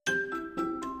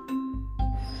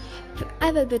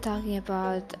I will be talking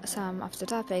about some of the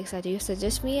topics that you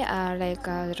suggest me, like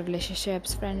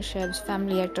relationships, friendships,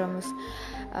 family items,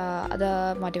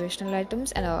 other motivational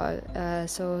items, and all.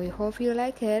 So I hope you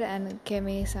like it and give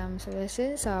me some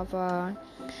suggestions of.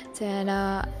 Then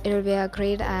it will be a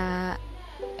great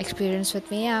experience with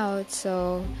me out.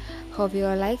 So hope you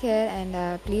all like it,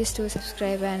 and please do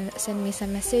subscribe and send me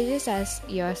some messages as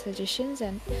your suggestions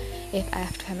and if I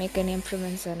have to make any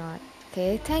improvements or not.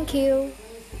 Okay, thank you.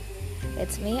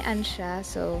 It's me, Ansha.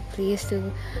 So please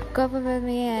do cooperate with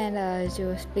me and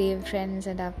just be friends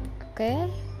and up. Okay,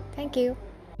 thank you.